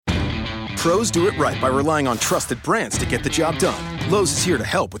pros do it right by relying on trusted brands to get the job done. Lowe's is here to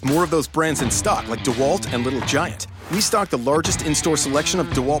help with more of those brands in stock like DeWalt and Little Giant. We stock the largest in-store selection of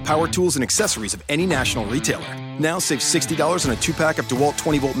DeWalt power tools and accessories of any national retailer. Now save $60 on a 2-pack of DeWalt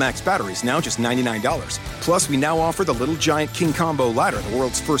 20-volt max batteries, now just $99. Plus, we now offer the Little Giant King Combo ladder, the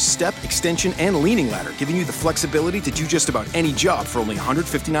world's first step, extension, and leaning ladder, giving you the flexibility to do just about any job for only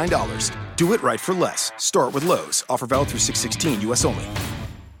 $159. Do it right for less. Start with Lowe's. Offer valid through 6/16, U.S. only.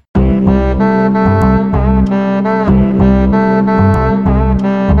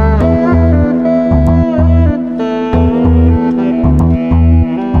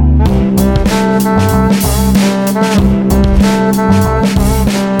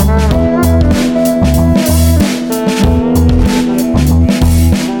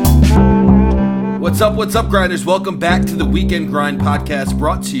 What's up, grinders? Welcome back to the Weekend Grind podcast,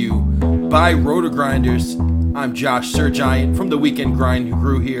 brought to you by Roto-Grinders. I'm Josh Sir Giant from the Weekend Grind who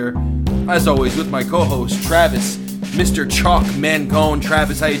grew here, as always, with my co-host Travis, Mr. Chalk Mangone.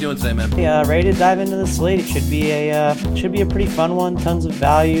 Travis, how you doing today, man? Yeah, ready to dive into the slate. It should be a pretty fun one. Tons of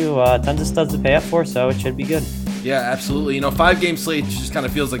value, tons of studs to pay up for, so it should be good. Yeah, absolutely. 5-game slate just kind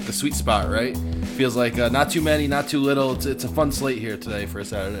of feels like the sweet spot, right? Feels like not too many, not too little. It's a fun slate here today for a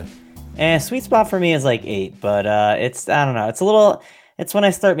Saturday. And sweet spot for me is like 8, but it's, I don't know, it's when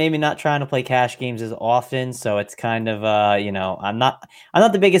I start maybe not trying to play cash games as often, so it's kind of, I'm not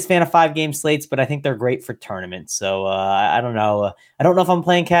the biggest fan of 5-game slates, but I think they're great for tournaments, so I don't know. I don't know if I'm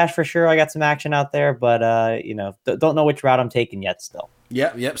playing cash for sure. I got some action out there, but, don't know which route I'm taking yet still.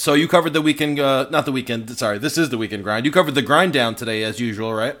 Yep. So you covered the weekend, this is the Weekend Grind. You covered the grind down today as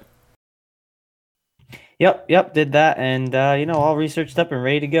usual, right? Yep, did that, and, all researched up and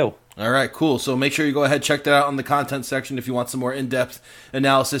ready to go. All right, cool. So make sure you go ahead, check that out on the content section if you want some more in-depth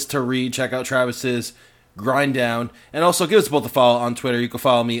analysis to read. Check out Travis's Grind Down. And also give us both a follow on Twitter. You can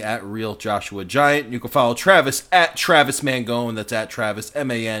follow me at Real Joshua Giant. You can follow Travis at Travis Mangone. That's at Travis,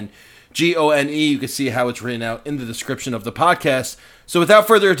 Mangone. You can see how it's written out in the description of the podcast. So without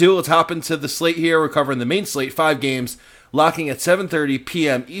further ado, let's hop into the slate here. We're covering the main slate, 5 games, locking at 7:30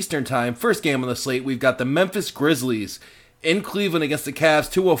 p.m. Eastern Time. First game on the slate, we've got the Memphis Grizzlies in Cleveland against the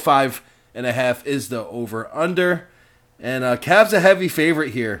Cavs. 205.5 is the over-under. And Cavs a heavy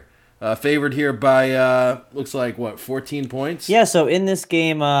favorite here. Favored here by, looks like, 14 points? Yeah, so in this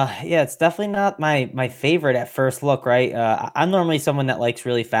game, it's definitely not my favorite at first look, right? I'm normally someone that likes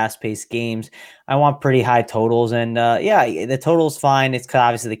really fast-paced games. I want pretty high totals, and the total's fine. It's 'cause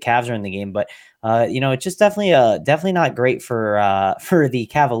obviously the Cavs are in the game, but it's just definitely not great for the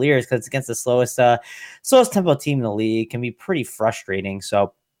Cavaliers because it's against the slowest tempo team in the league. It can be pretty frustrating.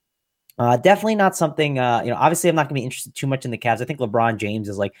 So definitely not something. Obviously I'm not going to be interested too much in the Cavs. I think LeBron James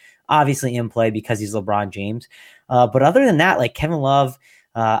is obviously in play because he's LeBron James. But other than that, Kevin Love,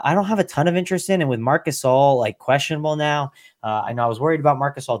 I don't have a ton of interest in. And with Marc Gasol questionable now, I know I was worried about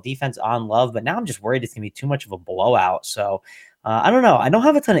Marc Gasol defense on Love, but now I'm just worried it's going to be too much of a blowout. So. I don't know. I don't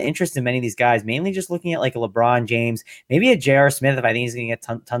have a ton of interest in many of these guys, mainly just looking at a LeBron James, maybe a J.R. Smith if I think he's going to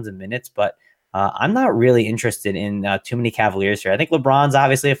get tons of minutes, but I'm not really interested in too many Cavaliers here. I think LeBron's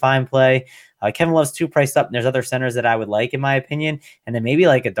obviously a fine play. Kevin Love's too priced up, and there's other centers that I would like in my opinion, and then maybe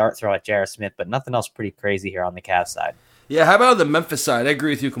a dart throw at J.R. Smith, but nothing else pretty crazy here on the Cavs side. Yeah, how about the Memphis side? I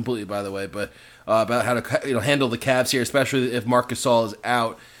agree with you completely, by the way, but about how to handle the Cavs here, especially if Marc Gasol is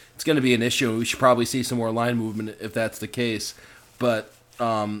out. It's going to be an issue, and we should probably see some more line movement if that's the case. But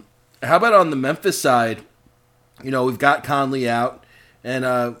how about on the Memphis side? We've got Conley out,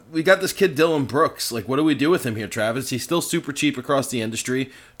 and we got this kid Dylan Brooks. What do we do with him here, Travis? He's still super cheap across the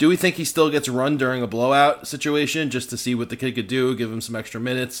industry. Do we think he still gets run during a blowout situation just to see what the kid could do, give him some extra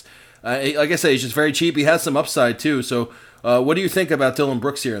minutes? Like I say, he's just very cheap. He has some upside too. So what do you think about Dylan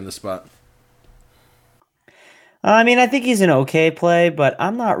Brooks here in this spot? I think he's an okay play, but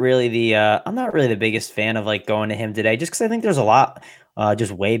I'm not really the biggest fan of going to him today, just because I think there's a lot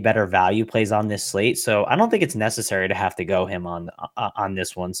just way better value plays on this slate. So I don't think it's necessary to have to go him on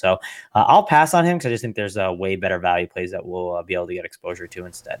this one. So I'll pass on him because I just think there's way better value plays that we'll be able to get exposure to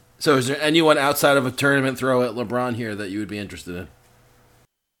instead. So is there anyone outside of a tournament throw at LeBron here that you would be interested in?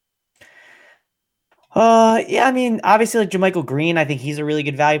 Obviously JaMychal Green, I think he's a really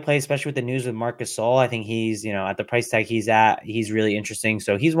good value play, especially with the news with Marc Gasol. I think he's, at the price tag he's at, he's really interesting.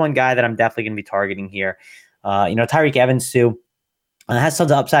 So he's one guy that I'm definitely going to be targeting here. Tyreke Evans too. Has tons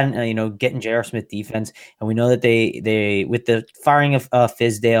of upside, getting J.R. Smith defense. And we know that they with the firing of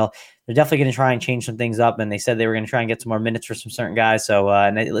Fizdale, they're definitely going to try and change some things up. And they said they were going to try and get some more minutes for some certain guys. So,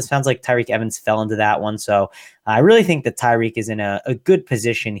 and it sounds like Tyreek Evans fell into that one. So I really think that Tyreek is in a good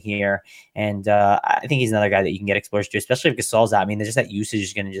position here. And I think he's another guy that you can get exposure to, especially if Gasol's out. I mean, there's just that usage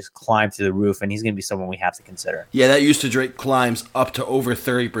is going to just climb through the roof, and he's going to be someone we have to consider. Yeah, that usage rate climbs up to over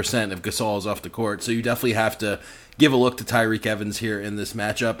 30% if Gasol is off the court. So you definitely have to give a look to Tyreek Evans here in this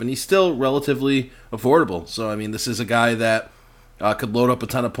matchup. And he's still relatively affordable. So, I mean, this is a guy that could load up a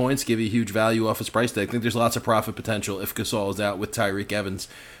ton of points, give you huge value off his price tag. I think there's lots of profit potential if Gasol is out with Tyreek Evans.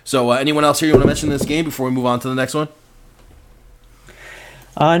 So anyone else here you want to mention in this game before we move on to the next one?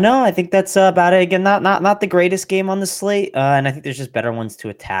 No, I think that's about it. Again, not the greatest game on the slate, and I think there's just better ones to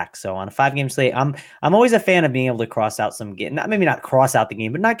attack. So on a 5-game slate, I'm always a fan of being able to cross out some game, maybe not cross out the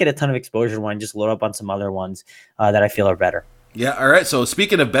game, but not get a ton of exposure to one, just load up on some other ones that I feel are better. Yeah, all right. So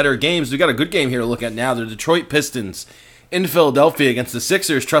speaking of better games, we got a good game here to look at now. The Detroit Pistons in Philadelphia against the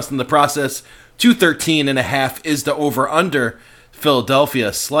Sixers. Trusting the process. 213.5 is the over/under.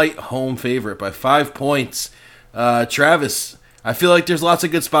 Philadelphia, slight home favorite by 5 points. Travis, I feel like there's lots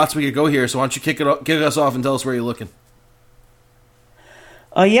of good spots we could go here, so why don't you kick us off and tell us where you're looking?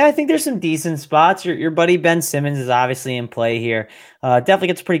 Yeah, I think there's some decent spots. Your buddy Ben Simmons is obviously in play here. Definitely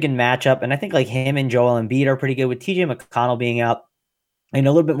gets a pretty good matchup, and I think like him and Joel Embiid are pretty good with TJ McConnell being out. And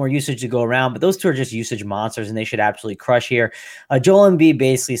a little bit more usage to go around, but those two are just usage monsters, and they should absolutely crush here. Joel Embiid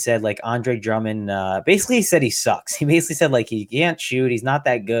basically said, like, Andre Drummond, basically said he sucks. He basically said, like, he can't shoot. He's not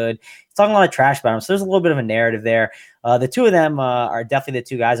that good. He's talking a lot of trash about him. So there's a little bit of a narrative there. The two of them are definitely the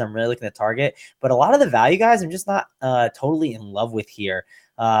two guys I'm really looking to target. But a lot of the value guys I'm just not totally in love with here.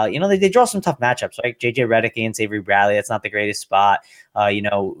 They draw some tough matchups, right? JJ Redick against Avery Bradley. That's not the greatest spot.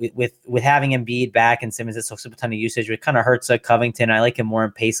 With having Embiid back and Simmons, it soaks up a ton of usage. It kind of hurts Covington. I like him more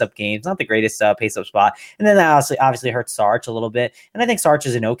in pace-up games. Not the greatest pace-up spot. And then that obviously hurts Sarge a little bit. And I think Sarge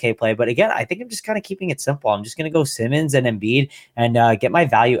is an okay play. But again, I think I'm just kind of keeping it simple. I'm just going to go Simmons and Embiid and get my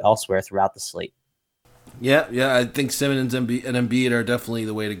value elsewhere throughout the slate. Yeah, I think Simmons and Embiid are definitely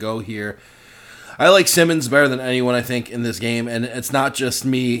the way to go here. I like Simmons better than anyone, I think, in this game, and it's not just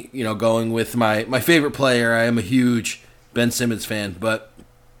me, going with my favorite player. I am a huge Ben Simmons fan, but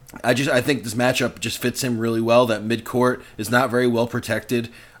I think this matchup just fits him really well. That midcourt is not very well protected.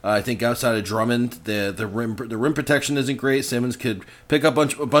 I think outside of Drummond, the rim protection isn't great. Simmons could pick up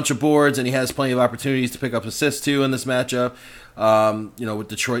a bunch of boards, and he has plenty of opportunities to pick up assists too in this matchup. With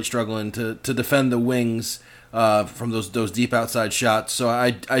Detroit struggling to defend the wings from those deep outside shots. So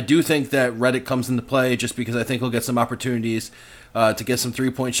I do think that Redick comes into play just because I think he'll get some opportunities to get some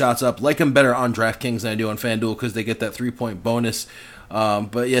 3-point shots up. Like him better on DraftKings than I do on FanDuel because they get that 3-point bonus.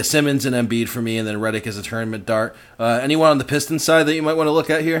 But yeah, Simmons and Embiid for me, and then Redick is a tournament dart. Anyone on the Pistons side that you might want to look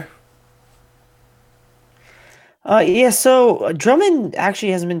at here? So Drummond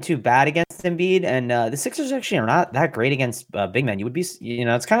actually hasn't been too bad against Embiid, and the Sixers actually are not that great against big men. You would be,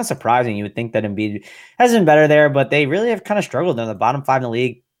 it's kind of surprising. You would think that Embiid has been better there, but they really have kind of struggled. They're in the bottom 5 in the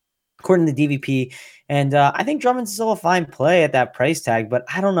league, according to the DVP. And I think Drummond's still a fine play at that price tag, but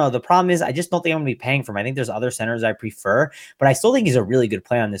I don't know. The problem is I just don't think I'm going to be paying for him. I think there's other centers I prefer, but I still think he's a really good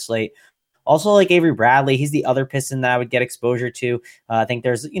play on this slate. Also, like Avery Bradley, he's the other Piston that I would get exposure to. I think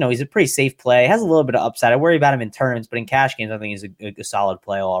there's, he's a pretty safe play. Has a little bit of upside. I worry about him in tournaments, but in cash games, I think he's a solid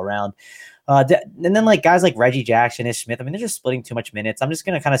play all around. And then like guys like Reggie Jackson, Ish Smith, I mean, they're just splitting too much minutes. I'm just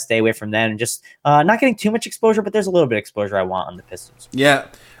going to kind of stay away from them and just not getting too much exposure, but there's a little bit of exposure I want on the Pistons. Yeah.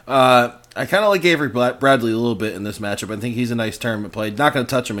 I kind of like Avery Bradley a little bit in this matchup. I think he's a nice tournament play. Not going to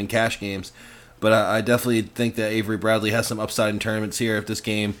touch him in cash games. But I definitely think that Avery Bradley has some upside in tournaments here. If this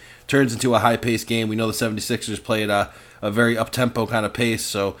game turns into a high-paced game, we know the 76ers play at a very up-tempo kind of pace,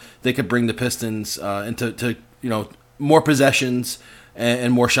 so they could bring the Pistons into more possessions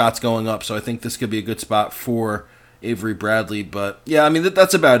and more shots going up. So I think this could be a good spot for Avery Bradley. But, yeah, I mean,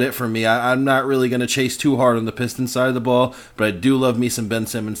 that's about it for me. I'm not really going to chase too hard on the Pistons side of the ball, but I do love me some Ben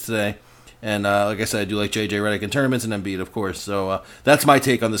Simmons today. And like I said, I do like JJ Redick in tournaments and Embiid, of course. So that's my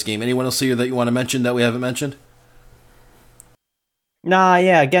take on this game. Anyone else here that you want to mention that we haven't mentioned? Nah,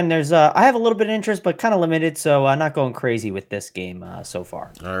 yeah. Again, there's I have a little bit of interest, but kind of limited, so I'm not going crazy with this game so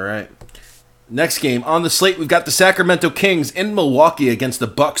far. All right. Next game on the slate, we've got the Sacramento Kings in Milwaukee against the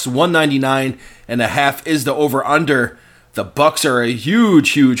Bucks. 199.5 is the over/under. The Bucks are a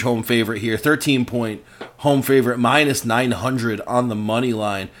huge home favorite here. 13-point home favorite, minus 900 on the money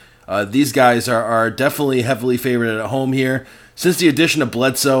line. These guys are definitely heavily favored at home here. Since the addition of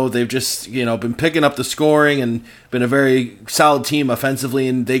Bledsoe, they've just been picking up the scoring and been a very solid team offensively,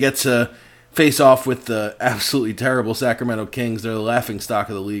 and they get to face off with the absolutely terrible Sacramento Kings. They're the laughingstock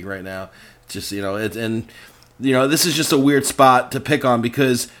of the league right now. This is just a weird spot to pick on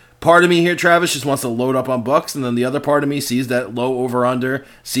because part of me here, Travis, just wants to load up on Bucks, and then the other part of me sees that low over-under,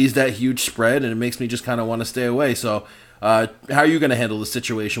 sees that huge spread, and it makes me just kind of want to stay away. So how are you going to handle the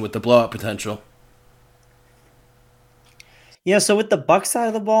situation with the blowout potential? Yeah, so with the Bucks side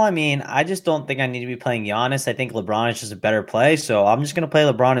of the ball, I mean, I just don't think I need to be playing Giannis. I think LeBron is just a better play, so I'm just going to play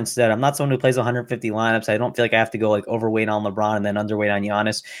LeBron instead. I'm not someone who plays 150 lineups. I don't feel like I have to go like overweight on LeBron and then underweight on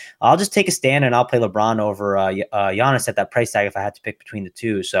Giannis. I'll just take a stand and I'll play LeBron over Giannis at that price tag if I had to pick between the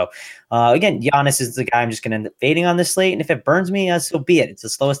two. So again, Giannis is the guy I'm just going to end up fading on this slate, and if it burns me, so be it. It's the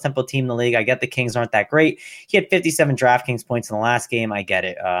slowest tempo team in the league. I get the Kings aren't that great. He had 57 DraftKings points in the last game. I get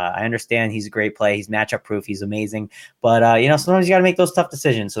it. I understand he's a great play. He's matchup proof. He's amazing, but sometimes you got to make those tough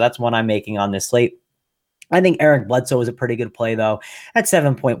decisions. So that's one I'm making on this slate. I think Eric Bledsoe is a pretty good play, though, at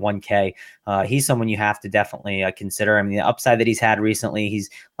 7.1K. He's someone you have to definitely consider. I mean, the upside that he's had recently, he's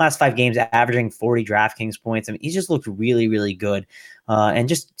last 5 games averaging 40 DraftKings points. I mean, he's just looked really, really good. And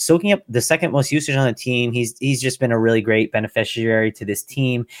just soaking up the second most usage on the team. He's just been a really great beneficiary to this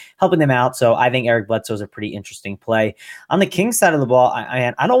team, helping them out. So I think Eric Bledsoe is a pretty interesting play. On the Kings side of the ball,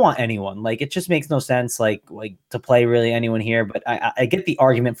 I don't want anyone. Like, it just makes no sense like to play really anyone here. But I get the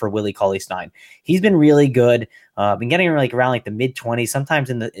argument for Willie Cauley-Stein. He's been really good. Been getting around the mid 20s,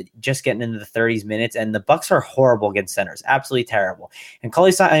 sometimes just getting into the 30s minutes, and the Bucks are horrible against centers, absolutely terrible. And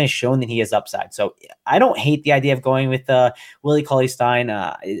Cauley-Stein has shown that he has upside. So I don't hate the idea of going with Willie Cauley-Stein.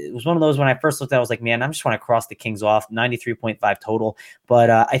 It was one of those when I first looked at it, I was like, man, I just want to cross the Kings off, 93.5 total.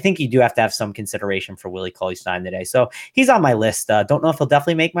 But I think you do have to have some consideration for Willie Cauley-Stein today. So he's on my list. Don't know if he'll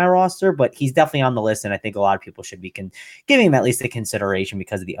definitely make my roster, but he's definitely on the list, and I think a lot of people should be giving him at least a consideration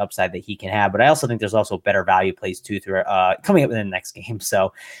because of the upside that he can have. But I also think there's also better value plays too through coming up in the next game.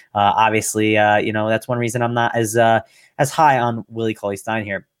 So obviously, that's one reason I'm not as high on Willie Cauley-Stein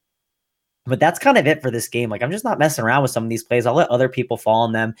here. But that's kind of it for this game. Like, I'm just not messing around with some of these plays. I'll let other people fall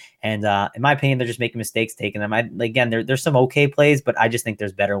on them. And in my opinion, they're just making mistakes taking them. There's some okay plays, but I just think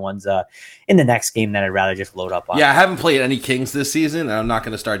there's better ones in the next game that I'd rather just load up on. Yeah, I haven't played any Kings this season, and I'm not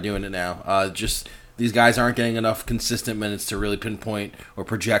going to start doing it now. Just these guys aren't getting enough consistent minutes to really pinpoint or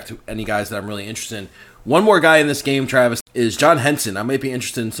project any guys that I'm really interested in. One more guy in this game, Travis, is John Henson. I might be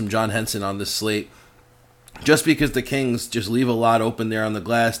interested in some John Henson on this slate, just because the Kings just leave a lot open there on the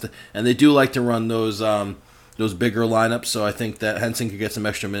glass, and they do like to run those bigger lineups. So I think that Henson could get some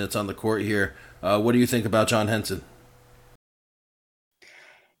extra minutes on the court here. What do you think about John Henson?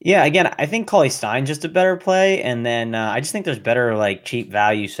 Yeah, again, I think Cauley-Stein just a better play, and then I just think there's better cheap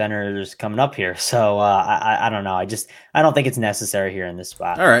value centers coming up here. So I don't know. I don't think it's necessary here in this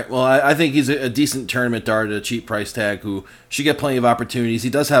spot. All right. Well, I think he's a decent tournament dart at a cheap price tag who should get plenty of opportunities.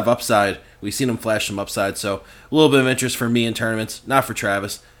 He does have upside. We've seen him flash some upside, so a little bit of interest for me in tournaments, not for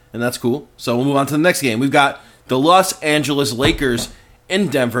Travis, and that's cool. So we'll move on to the next game. We've got the Los Angeles Lakers in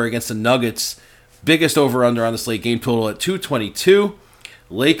Denver against the Nuggets. Biggest over-under on the slate, game total at 222.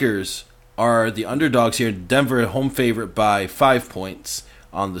 Lakers are the underdogs here. Denver home favorite by 5 points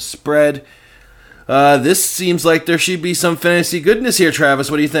on the spread. This seems like there should be some fantasy goodness here,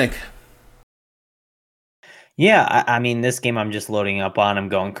 Travis. What do you think? Yeah, I mean, this game I'm just loading up on. I'm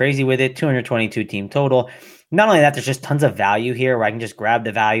going crazy with it. 222 team total. Not only that, there's just tons of value here where I can just grab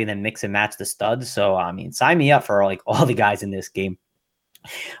the value and then mix and match the studs. So, I mean, sign me up for all the guys in this game.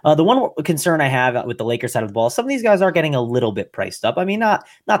 The one concern I have with the Lakers side of the ball, some of these guys are getting a little bit priced up. I mean, not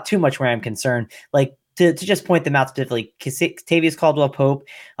too much where I'm concerned. To just point them out specifically, Kentavious Caldwell-Pope,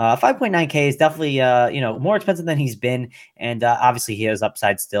 5.9K is definitely more expensive than he's been, and obviously he has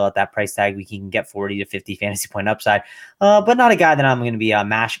upside still at that price tag. We can get 40 to 50 fantasy point upside, but not a guy that I'm going to be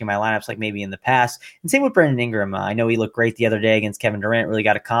mashing in my lineups like maybe in the past. And same with Brandon Ingram. I know he looked great the other day against Kevin Durant, really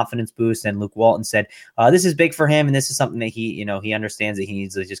got a confidence boost, and Luke Walton said this is big for him, and this is something that he understands that he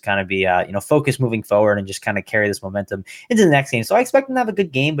needs to just kind of be focused moving forward and just kind of carry this momentum into the next game. So I expect him to have a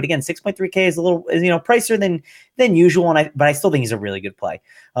good game, but again, 6.3K is a little pricier than usual, but I still think he's a really good play.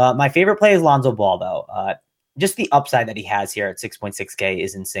 My favorite play is Lonzo Ball, though. Just the upside that he has here at 6.6K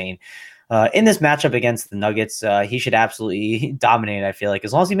is insane. In this matchup against the Nuggets, he should absolutely dominate. I feel like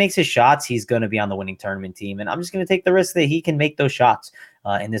as long as he makes his shots, he's going to be on the winning tournament team. And I'm just going to take the risk that he can make those shots.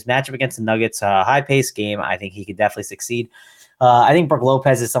 In this matchup against the Nuggets, high-paced game, I think he could definitely succeed. I think Brook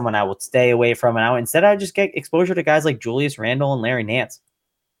Lopez is someone I would stay away from. And instead, I would just get exposure to guys like Julius Randle and Larry Nance.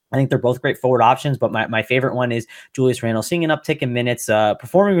 I think they're both great forward options, but my favorite one is Julius Randle, seeing an uptick in minutes,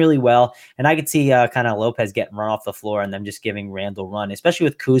 performing really well. And I could see kind of Lopez getting run off the floor and them just giving Randle run, especially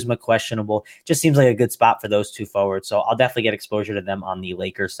with Kuzma questionable. Just seems like a good spot for those two forwards. So I'll definitely get exposure to them on the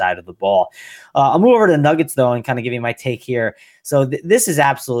Lakers side of the ball. I'll move over to the Nuggets, though, and kind of give you my take here. So this is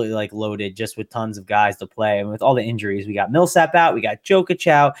absolutely like loaded just with tons of guys to play. And with all the injuries, we got Millsap out, we got Jokic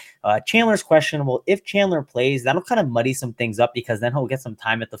out, Chandler's questionable. If Chandler plays, that'll kind of muddy some things up because then he'll get some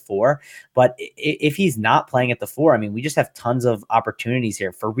time at the 4. But if he's not playing at the 4, I mean, we just have tons of opportunities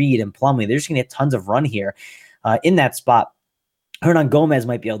here for Reed and Plumlee. They're just going to get tons of run here in that spot. Hernan Gomez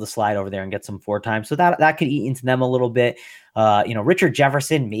might be able to slide over there and get some 4 times. So that could eat into them a little bit. Richard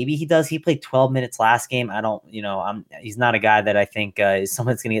Jefferson, maybe he does. He played 12 minutes last game. He's not a guy that I think is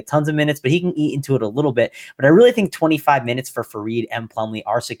someone that's going to get tons of minutes, but he can eat into it a little bit. But I really think 25 minutes for Fareed and Plumlee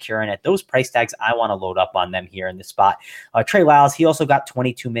are secure. And at those price tags, I want to load up on them here in this spot. Trey Lyles, he also got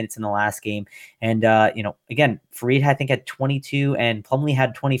 22 minutes in the last game. And, again, Fareed, I think, had 22 and Plumlee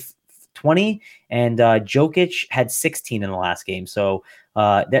had 20 and Jokic had 16 in the last game. So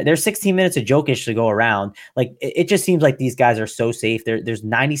there's 16 minutes of Jokic to go around. Like it just seems like these guys are so safe. There's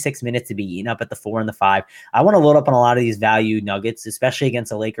 96 minutes to be eaten up at the 4 and the 5. I want to load up on a lot of these value Nuggets, especially against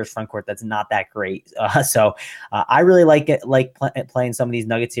the Lakers front court that's not that great. So I really like playing some of these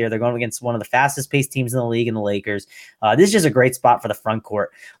Nuggets here. They're going against one of the fastest paced teams in the league in the Lakers. This is just a great spot for the front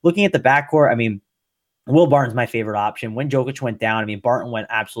court. Looking at the back court, I mean, Will Barton's my favorite option. When Jokic went down, I mean, Barton went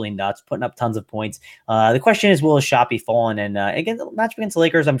absolutely nuts, putting up tons of points. The question is, will his shot be falling? And again, the match against the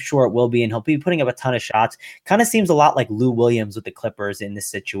Lakers, I'm sure it will be, and he'll be putting up a ton of shots. Kind of seems a lot like Lou Williams with the Clippers in this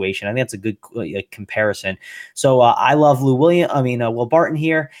situation. I think that's a good comparison. So I love Will Barton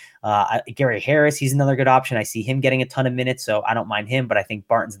here. Gary Harris, he's another good option. I see him getting a ton of minutes, so I don't mind him, but I think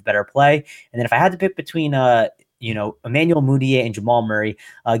Barton's the better play. And then if I had to pick between Emmanuel Mudiay and Jamal Murray.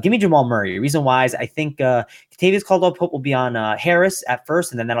 Give me Jamal Murray. The reason why is I think Kentavious Caldwell-Pope will be on Harris at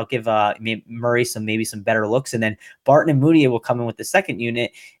first, and then that'll give Murray maybe some better looks. And then Barton and Mudiay will come in with the second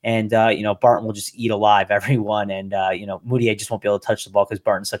unit, and Barton will just eat alive everyone, and Mudiay just won't be able to touch the ball because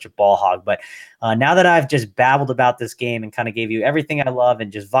Barton's such a ball hog. But now that I've just babbled about this game and kind of gave you everything I love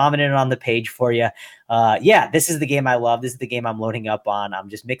and just vomited it on the page for you, this is the game I love. This is the game I'm loading up on. I'm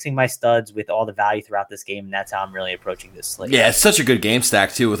just mixing my studs with all the value throughout this game, and that's how I'm really approaching this slate. Yeah, it's such a good game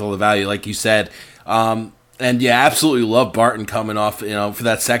stack, too, with all the value, like you said. And yeah, absolutely love Barton coming off, for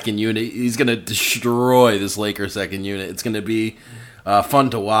that second unit. He's going to destroy this Lakers second unit. It's going to be fun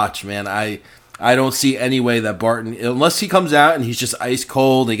to watch, man. I don't see any way that Barton, unless he comes out and he's just ice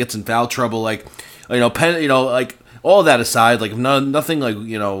cold, he gets in foul trouble, like all that aside, like nothing like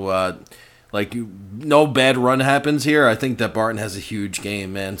no bad run happens here. I think that Barton has a huge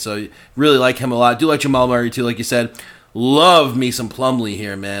game, man. So really like him a lot. Do like Jamal Murray too, like you said. Love me some Plumlee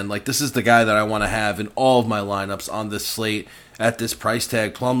here, man. Like this is the guy that I want to have in all of my lineups on this slate at this price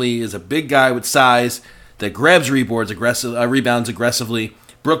tag. Plumlee is a big guy with size that grabs rebounds aggressively.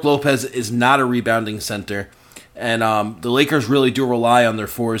 Brook Lopez is not a rebounding center. And the Lakers really do rely on their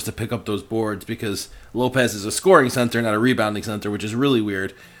 4s to pick up those boards because Lopez is a scoring center, not a rebounding center, which is really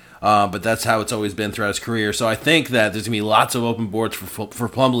weird. But that's how it's always been throughout his career. So I think that there's going to be lots of open boards for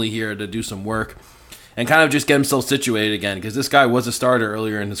Plumlee here to do some work and kind of just get himself situated again because this guy was a starter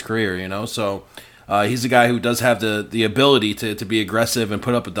earlier in his career, So he's a guy who does have the ability to be aggressive and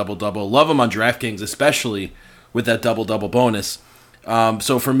put up a double-double. Love him on DraftKings, especially with that double-double bonus.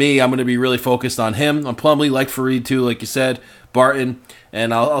 So for me, I'm going to be really focused on him, on Plumlee, like Fareed too, like you said, Barton,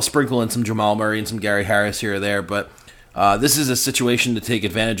 and I'll sprinkle in some Jamal Murray and some Gary Harris here or there, but this is a situation to take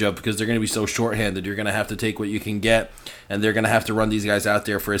advantage of because they're going to be so shorthanded. You're going to have to take what you can get, and they're going to have to run these guys out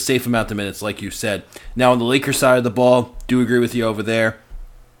there for a safe amount of minutes, like you said. Now, on the Lakers side of the ball, do agree with you over there.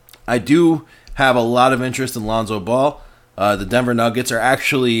 I do have a lot of interest in Lonzo Ball. The Denver Nuggets are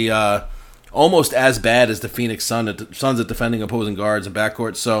actually almost as bad as the Phoenix Suns at defending opposing guards and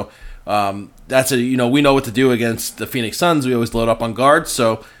backcourt. So that's we know what to do against the Phoenix Suns. We always load up on guards,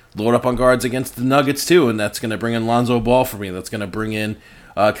 so load up on guards against the Nuggets too, and that's going to bring in Lonzo Ball for me. That's going to bring in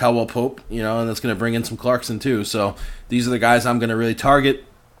Caldwell Pope, and that's going to bring in some Clarkson too. So these are the guys I'm going to really target.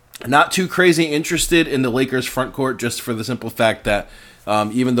 Not too crazy interested in the Lakers front court, just for the simple fact that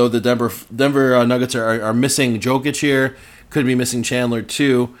even though the Denver Nuggets are missing Jokic here, could be missing Chandler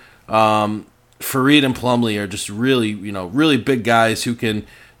too. Fareed and Plumlee are just really, really big guys who can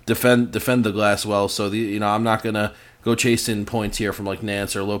defend the glass well. So I'm not going to go chasing points here from like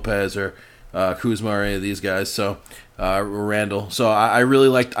Nance or Lopez or Kuzma or any of these guys. So Randall. So I really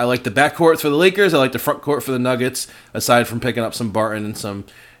like the backcourt for the Lakers. I like the front court for the Nuggets. Aside from picking up some Barton and some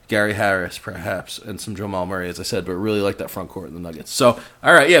Gary Harris, perhaps, and some Jamal Murray, as I said, but really like that front court in the Nuggets. So,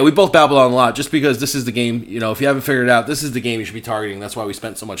 all right, yeah, we both babbled on a lot just because this is the game. If you haven't figured it out, this is the game you should be targeting. That's why we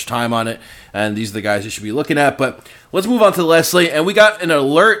spent so much time on it, and these are the guys you should be looking at. But let's move on to the last slate, and we got an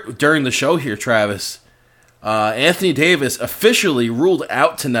alert during the show here, Travis. Anthony Davis officially ruled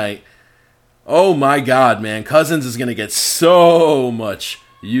out tonight. Oh, my God, man. Cousins is going to get so much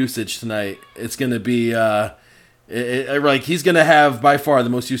usage tonight. It's going to be... he's going to have by far the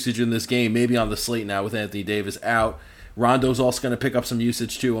most usage in this game, maybe on the slate now with Anthony Davis out. Rondo's also going to pick up some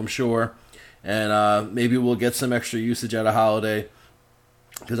usage too, I'm sure. And maybe we'll get some extra usage out of Holiday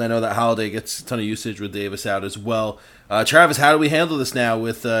because I know that Holiday gets a ton of usage with Davis out as well. Travis, how do we handle this now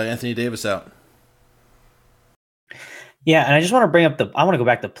with Anthony Davis out? Yeah, and I just want to bring up I want to go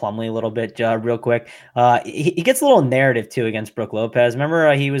back to Plumlee a little bit real quick. He gets a little narrative, too, against Brook Lopez.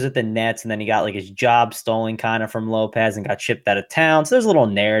 Remember, he was at the Nets, and then he got his job stolen kind of from Lopez and got shipped out of town. So there's a little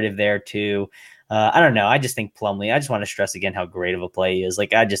narrative there, too. I don't know. I just think Plumlee, I just want to stress again how great of a play he is.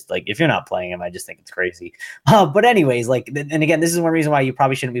 If you're not playing him, I just think it's crazy. But anyways, and again, this is one reason why you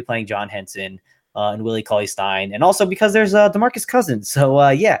probably shouldn't be playing John Henson and Willie Cauley-Stein, and also because there's DeMarcus Cousins. So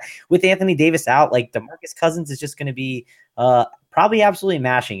with Anthony Davis out, DeMarcus Cousins is just going to be probably absolutely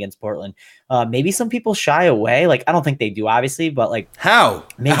mashing against Portland. Maybe some people shy away. I don't think they do, obviously, but how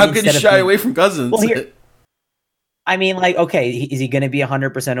could you shy away from Cousins? Well, okay, is he going to be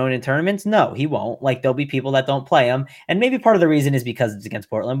 100% owned in tournaments? No, he won't. There'll be people that don't play him. And maybe part of the reason is because it's against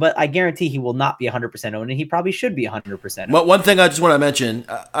Portland, but I guarantee he will not be 100% owned, and he probably should be 100% owned. Well, one thing I just want to mention,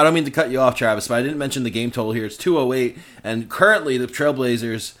 I don't mean to cut you off, Travis, but I didn't mention the game total here. It's 208, and currently the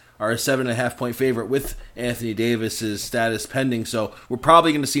Trailblazers are a 7.5-point favorite with Anthony Davis's status pending, so we're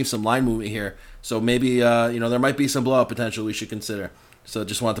probably going to see some line movement here. So maybe, there might be some blowout potential we should consider. So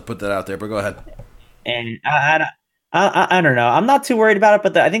just wanted to put that out there, but go ahead. And I don't know. I'm not too worried about it,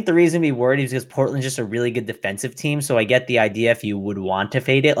 but I think the reason to be worried is because Portland's just a really good defensive team. So I get the idea if you would want to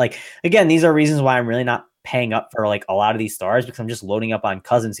fade it. Again, these are reasons why I'm really not paying up for a lot of these stars because I'm just loading up on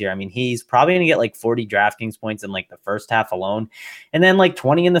Cousins here. I mean, he's probably going to get 40 DraftKings points in the first half alone, and then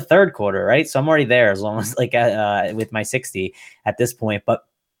 20 in the third quarter, right? So I'm already there as long as with my 60 at this point. But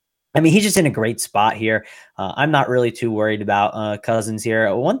I mean, he's just in a great spot here. I'm not really too worried about Cousins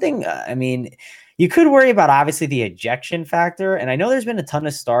here. One thing, you could worry about, obviously, the ejection factor. And I know there's been a ton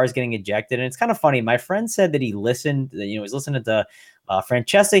of stars getting ejected. And it's kind of funny. My friend said that he listened, he's listening to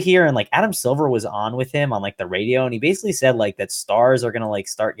Francesa here, and Adam Silver was on with him on the radio. And he basically said that stars are going to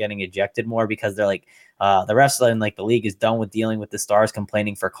start getting ejected more because they're the rest in the league is done with dealing with the stars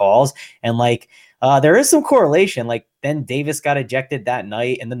complaining for calls. And there is some correlation. Then Davis got ejected that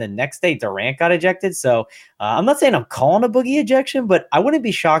night, and then the next day Durant got ejected. So I'm not saying I'm calling a Boogie ejection, but I wouldn't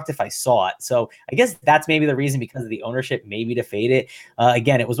be shocked if I saw it. So I guess that's maybe the reason, because of the ownership, maybe to fade it.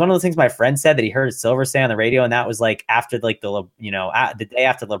 Again, it was one of those things my friend said that he heard Silver say on the radio, and that was after the day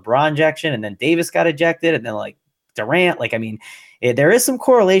after LeBron ejection, and then Davis got ejected, and then Durant. There is some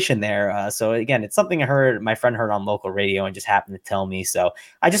correlation there. So again, it's something my friend heard on local radio and just happened to tell me. So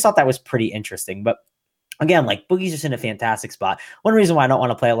I just thought that was pretty interesting. But again, Boogie's just in a fantastic spot. One reason why I don't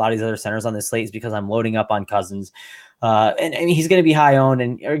want to play a lot of these other centers on this slate is because I'm loading up on Cousins. And he's going to be high owned.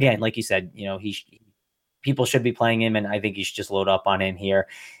 And again, like you said, people should be playing him. And I think you should just load up on him here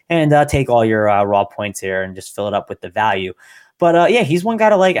and take all your raw points here and just fill it up with the value. But he's one guy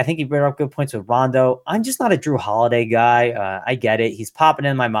to I think he brought up good points with Rondo. I'm just not a Drew Holiday guy. I get it. He's popping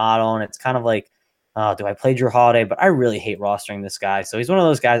in my model, and it's kind of do I play Drew Holiday? But I really hate rostering this guy. So he's one of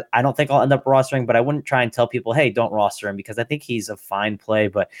those guys I don't think I'll end up rostering, but I wouldn't try and tell people, hey, don't roster him, because I think he's a fine play.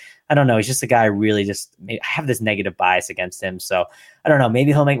 But I don't know. He's just a guy I really I have this negative bias against him. So I don't know.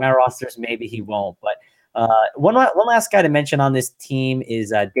 Maybe he'll make my rosters. Maybe he won't. But one last guy to mention on this team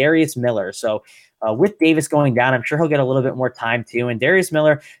is Darius Miller. So with Davis going down, I'm sure he'll get a little bit more time too. And Darius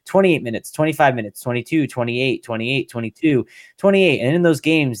Miller, 28 minutes, 25 minutes, 22, 28, 28, 22, 28. And in those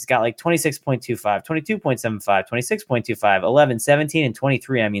games, he's got 26.25, 22.75, 26.25, 11, 17, and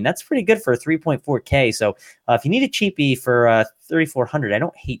 23. I mean, that's pretty good for a 3.4K. So if you need a cheapie for 3,400, I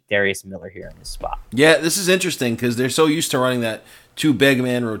don't hate Darius Miller here in this spot. Yeah, this is interesting because they're so used to running that two big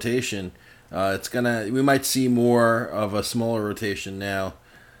man rotation. We might see more of a smaller rotation now.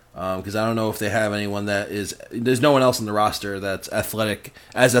 Because I don't know if they have anyone there's no one else on the roster that's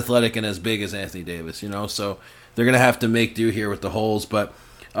as athletic and as big as Anthony Davis, so they're going to have to make do here with the holes. But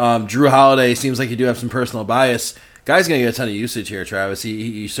Drew Holiday seems like you do have some personal bias. Guy's going to get a ton of usage here, Travis.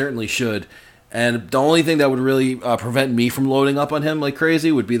 He certainly should. And the only thing that would really prevent me from loading up on him like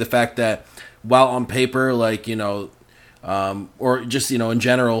crazy would be the fact that while on paper, or just in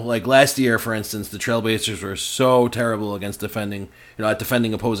general. Like last year, for instance, the Trailblazers were so terrible against defending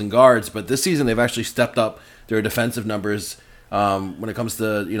opposing guards, but this season they've actually stepped up their defensive numbers when it comes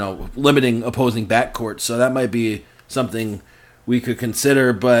to limiting opposing backcourt. So that might be something we could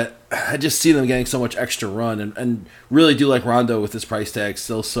consider, but I just see them getting so much extra run, and really do like Rondo with his price tag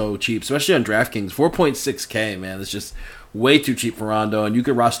still so cheap, especially on DraftKings. 4.6K, man, it's just way too cheap for Rondo, and you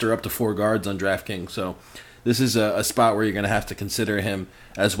could roster up to 4 guards on DraftKings. So this is a spot where you're going to have to consider him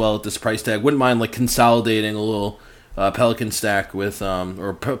as well at this price tag. Wouldn't mind like consolidating a little Pelican stack with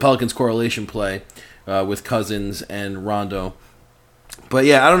Pelicans correlation play with Cousins and Rondo. But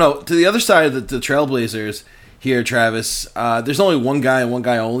yeah, I don't know. To the other side of the Trailblazers here, Travis, there's only one guy and one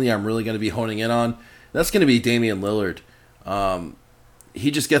guy only I'm really going to be honing in on. That's going to be Damian Lillard. He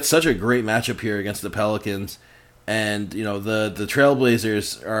just gets such a great matchup here against the Pelicans, and the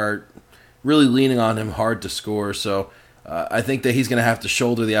Trailblazers are really leaning on him hard to score. So I think that he's going to have to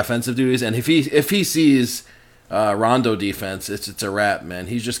shoulder the offensive duties, and if he sees Rondo defense, it's a wrap, man.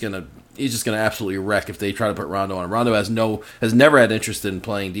 He's just gonna absolutely wreck if they try to put Rondo on him. Rondo has never had interest in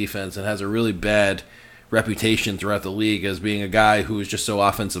playing defense and has a really bad reputation throughout the league as being a guy who is just so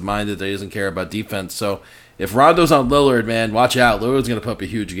offensive minded that he doesn't care about defense. So if Rondo's on Lillard, man, watch out. Lillard's going to put up a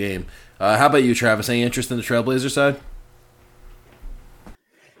huge game. How about you, Travis? Any interest in the Trailblazer side?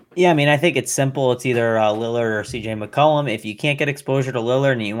 Yeah, I mean, I think it's simple. It's either Lillard or CJ McCollum. If you can't get exposure to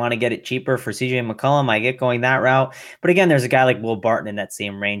Lillard and you want to get it cheaper for CJ McCollum, I get going that route. But again, there's a guy like Will Barton in that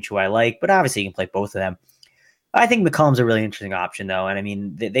same range who I like, but obviously you can play both of them. I think McCollum's a really interesting option, though. And I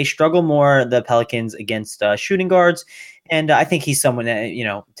mean, they struggle more, the Pelicans, against shooting guards. And I think he's someone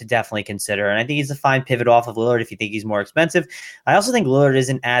that, to definitely consider. And I think he's a fine pivot off of Lillard if you think he's more expensive. I also think Lillard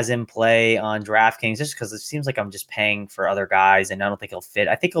isn't as in play on DraftKings just because it seems like I'm just paying for other guys and I don't think he'll fit.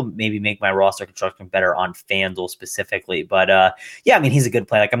 I think he'll maybe make my roster construction better on FanDuel specifically. But yeah, I mean, he's a good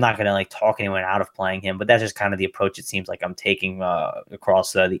play. Like, I'm not going to talk anyone out of playing him, but that's just kind of the approach it seems like I'm taking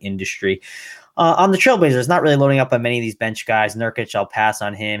across the industry. On the Trailblazers, not really loading up on many of these bench guys. Nurkic, I'll pass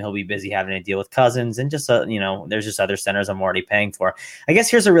on him. He'll be busy having to deal with Cousins. And just, there's just other centers I'm already paying for. I guess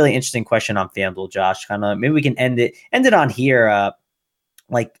here's a really interesting question on FanDuel, Josh. Kind of maybe we can end it on here.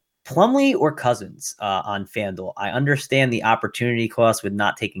 Plumlee or Cousins on FanDuel. I understand the opportunity cost with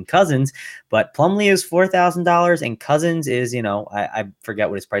not taking Cousins, but Plumlee is $4,000 and Cousins is, I forget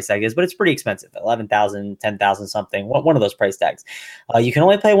what his price tag is, but it's pretty expensive. $11,000, $10,000 something. One of those price tags. You can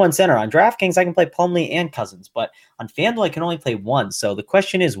only play one center. On DraftKings, I can play Plumlee and Cousins, but on FanDuel, I can only play one. So the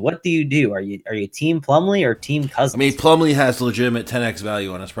question is, what do you do? Are you team Plumlee or team Cousins? I mean, Plumlee has legitimate 10x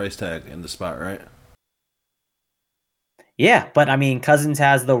value on his price tag in the spot, right? Yeah, but I mean, Cousins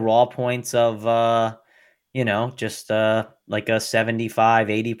has the raw points of, just like a 75,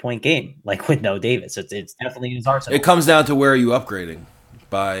 80-point game, like with no Davis. It's definitely his arsenal. It comes down to where are you upgrading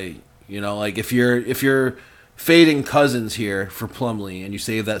by, like if you're fading Cousins here for Plumlee and you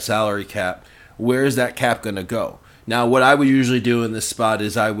save that salary cap, where is that cap going to go? Now, what I would usually do in this spot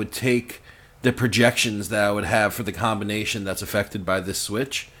is I would take the projections that I would have for the combination that's affected by this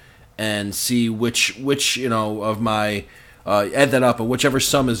switch and see which of my add that up, and whichever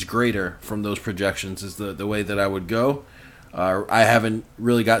sum is greater from those projections is the way that I would go. I haven't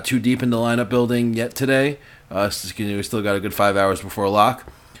really got too deep into lineup building yet today. We still got a good 5 hours before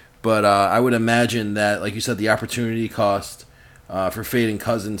lock. But I would imagine that, like you said, the opportunity cost for fading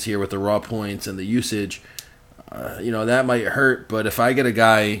Cousins here with the raw points and the usage, that might hurt. But if I get a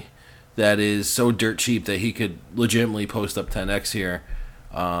guy that is so dirt cheap that he could legitimately post up 10x here,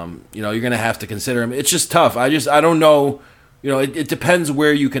 you're going to have to consider him. It's just tough. I don't know. It depends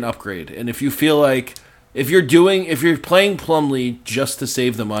where you can upgrade. And if you feel like if you're playing Plumlee just to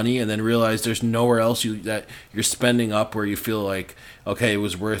save the money and then realize there's nowhere else that you're spending up where you feel like, okay, it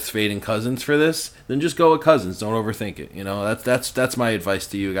was worth fading Cousins for this, then just go with Cousins. Don't overthink it. That's my advice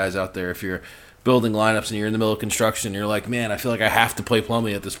to you guys out there. If you're building lineups and you're in the middle of construction and you're like, man, I feel like I have to play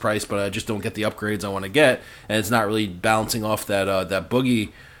Plumlee at this price, but I just don't get the upgrades I want to get, and it's not really balancing off that boogie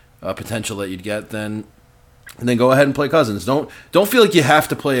potential that you'd get, then go ahead and play Cousins. Don't feel like you have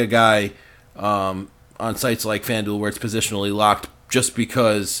to play a guy on sites like FanDuel where it's positionally locked just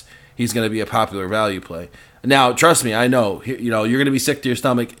because he's going to be a popular value play. Now, trust me, I know you're going to be sick to your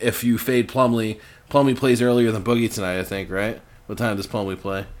stomach if you fade Plumlee. Plumlee plays earlier than Boogie tonight, I think, right? What time does Plumlee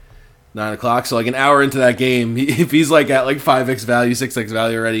play? 9 o'clock. So like an hour into that game, if he's like at like 5x value, 6x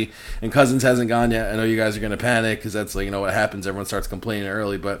value already, and Cousins hasn't gone yet, I know you guys are going to panic because that's like what happens. Everyone starts complaining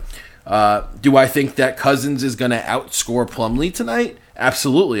early. But do I think that Cousins is going to outscore Plumlee tonight?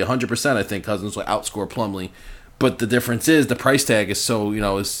 Absolutely, 100%. I think Cousins will outscore Plumlee. But the difference is the price tag is so,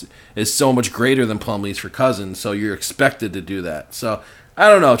 is so much greater than Plumlee's for Cousins, so you're expected to do that. So I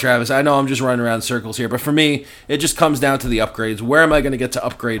don't know, Travis. I know I'm just running around in circles here, but for me, it just comes down to the upgrades. Where am I going to get to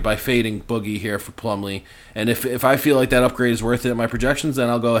upgrade by fading Boogie here for Plumlee? And if I feel like that upgrade is worth it at my projections, then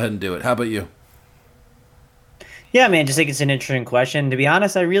I'll go ahead and do it. How about you? Yeah, man, just think it's an interesting question. To be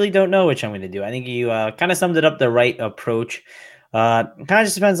honest, I really don't know which I'm going to do. I think you kind of summed it up the right approach. Kind of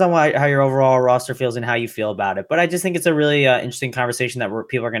just depends on how your overall roster feels and how you feel about it. But I just think it's a really interesting conversation that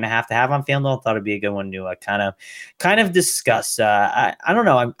people are going to have on FanDuel. I thought it'd be a good one to kind of discuss. I don't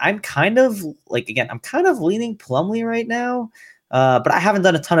know. I'm kind of I'm kind of leaning Plumlee right now, but I haven't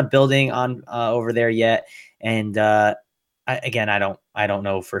done a ton of building on over there yet. And I don't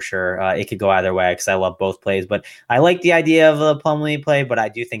know for sure. It could go either way because I love both plays, but I like the idea of the Plumlee play. But I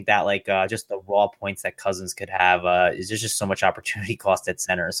do think that just the raw points that Cousins could have is there's just so much opportunity cost at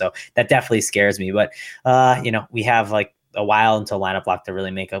center. So that definitely scares me. But we have a while until lineup lock to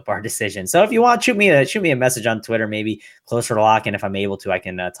really make up our decision. So if you want, shoot me a message on Twitter, maybe closer to lock. And if I'm able to, I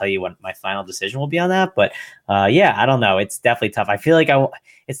can tell you what my final decision will be on that. But I don't know. It's definitely tough. I feel like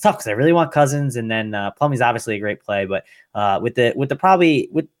it's tough because I really want Cousins, and then Plumlee's obviously a great play, but now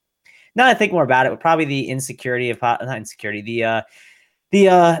I think more about it, with probably the insecurity of not insecurity,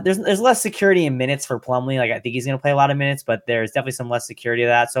 there's less security in minutes for Plumlee. I think he's going to play a lot of minutes, but there's definitely some less security of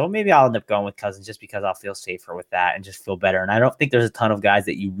that. So maybe I'll end up going with Cousins just because I'll feel safer with that and just feel better. And I don't think there's a ton of guys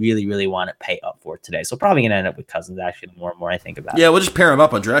that you really, really want to pay up for today. So probably going to end up with Cousins actually the more and more I think about it. Yeah, we'll just pair him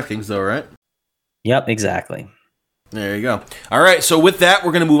up on DraftKings though, right? Yep, exactly. There you go. All right, so with that,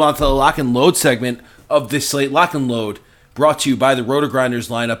 we're going to move on to the lock and load segment of this slate. Lock and load brought to you by the RotoGrinders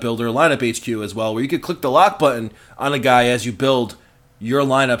lineup builder, Lineup HQ as well, where you could click the lock button on a guy as you build your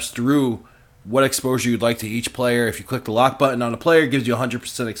lineups through what exposure you'd like to each player. If you click the lock button on a player, it gives you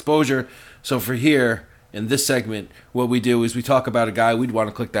 100% exposure. So for here, in this segment, what we do is we talk about a guy we'd want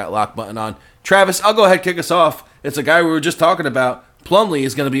to click that lock button on. Travis, I'll go ahead and kick us off. It's a guy we were just talking about. Plumlee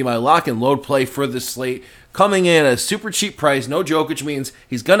is going to be my lock and load play for this slate. Coming in at a super cheap price, no joke, which means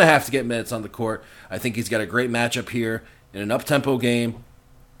he's going to have to get minutes on the court. I think he's got a great matchup here in an up-tempo game.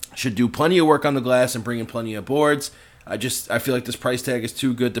 Should do plenty of work on the glass and bring in plenty of boards. I feel like this price tag is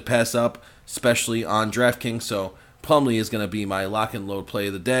too good to pass up, especially on DraftKings. So Plumlee is going to be my lock and load play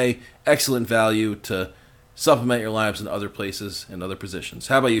of the day. Excellent value to supplement your lineups in other places and other positions.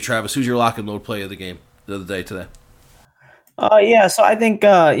 How about you, Travis? Who's your lock and load play of the day today? So I think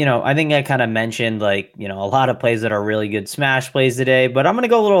I kind of mentioned a lot of plays that are really good smash plays today, but I'm going to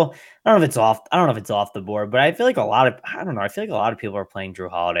go a little, I don't know if it's off the board, but I feel like a lot of people are playing Drew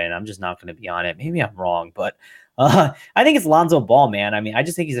Holiday and I'm just not going to be on it. Maybe I'm wrong, but I think it's Lonzo Ball, man. I mean, I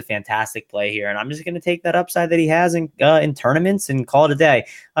just think he's a fantastic play here, and I'm just going to take that upside that he has in tournaments and call it a day.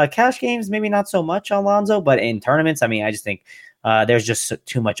 Cash games, maybe not so much on Lonzo, but in tournaments, I mean, I just think there's just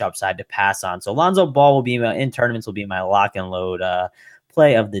too much upside to pass on. So Lonzo Ball in tournaments will be my lock and load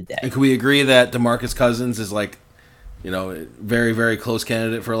play of the day. And can we agree that DeMarcus Cousins is very, very close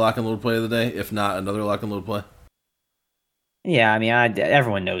candidate for a lock and load play of the day, if not another lock and load play? Yeah, I mean,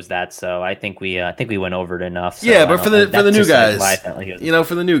 everyone knows that, so I think we went over it enough. So yeah, but for the new guys,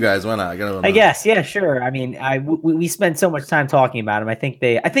 for the new guys, why not? I guess, yeah, sure. I mean, we spent so much time talking about him. I think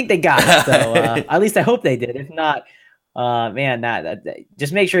they got it. So at least I hope they did. If not, man, that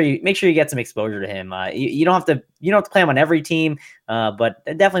just make sure you get some exposure to him. You don't have to play him on every team, but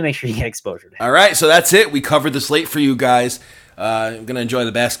definitely make sure you get exposure to him. All right, so that's it. We covered the slate for you guys. I'm going to enjoy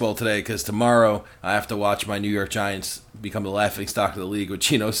the basketball today because tomorrow I have to watch my New York Giants become the laughing stock of the league with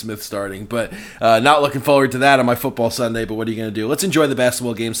Geno Smith starting. But not looking forward to that on my football Sunday, but what are you going to do? Let's enjoy the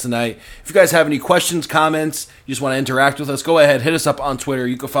basketball games tonight. If you guys have any questions, comments, you just want to interact with us, go ahead, hit us up on Twitter.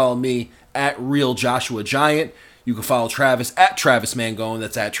 You can follow me at RealJoshuaGiant. You can follow Travis at Travis Mangone.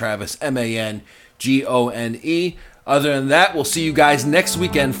 That's at Travis, Mangone. Other than that, we'll see you guys next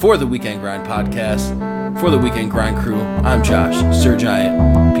weekend for the Weekend Grind podcast. For the Weekend Grind crew, I'm Josh, Sir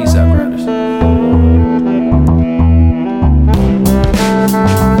Giant. Peace out, Grinders.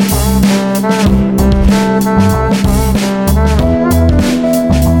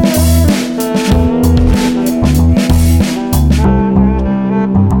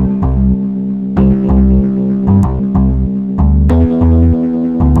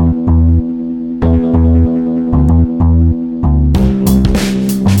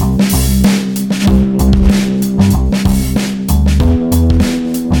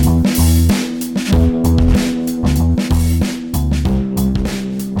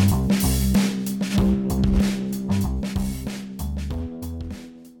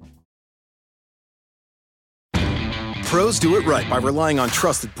 Pros do it right by relying on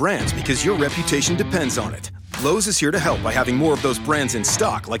trusted brands because your reputation depends on it. Lowe's is here to help by having more of those brands in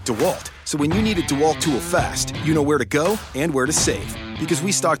stock, like DeWalt. So when you need a DeWalt tool fast, you know where to go and where to save. Because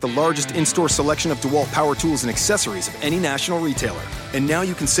we stock the largest in-store selection of DeWalt power tools and accessories of any national retailer. And now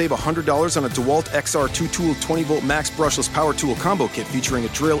you can save $100 on a DeWalt XR 2-tool 20-volt max brushless power tool combo kit featuring a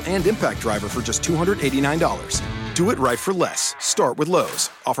drill and impact driver for just $289. Do it right for less. Start with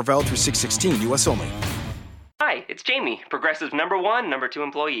Lowe's. Offer valid through 6/16, U.S. only. Hi, it's Jamie, Progressive's #1, #2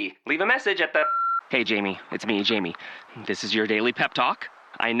 employee. Leave a message at the... Hey, Jamie, it's me, Jamie. This is your daily pep talk.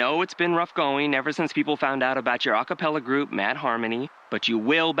 I know it's been rough going ever since people found out about your a cappella group, Mad Harmony, but you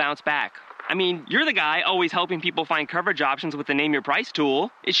will bounce back. I mean, you're the guy always helping people find coverage options with the Name Your Price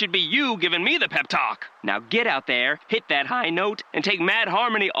tool. It should be you giving me the pep talk. Now get out there, hit that high note, and take Mad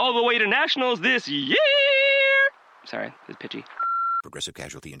Harmony all the way to nationals this year! Sorry, it's pitchy. Progressive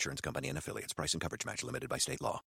Casualty Insurance Company and Affiliates. Price and coverage match limited by state law.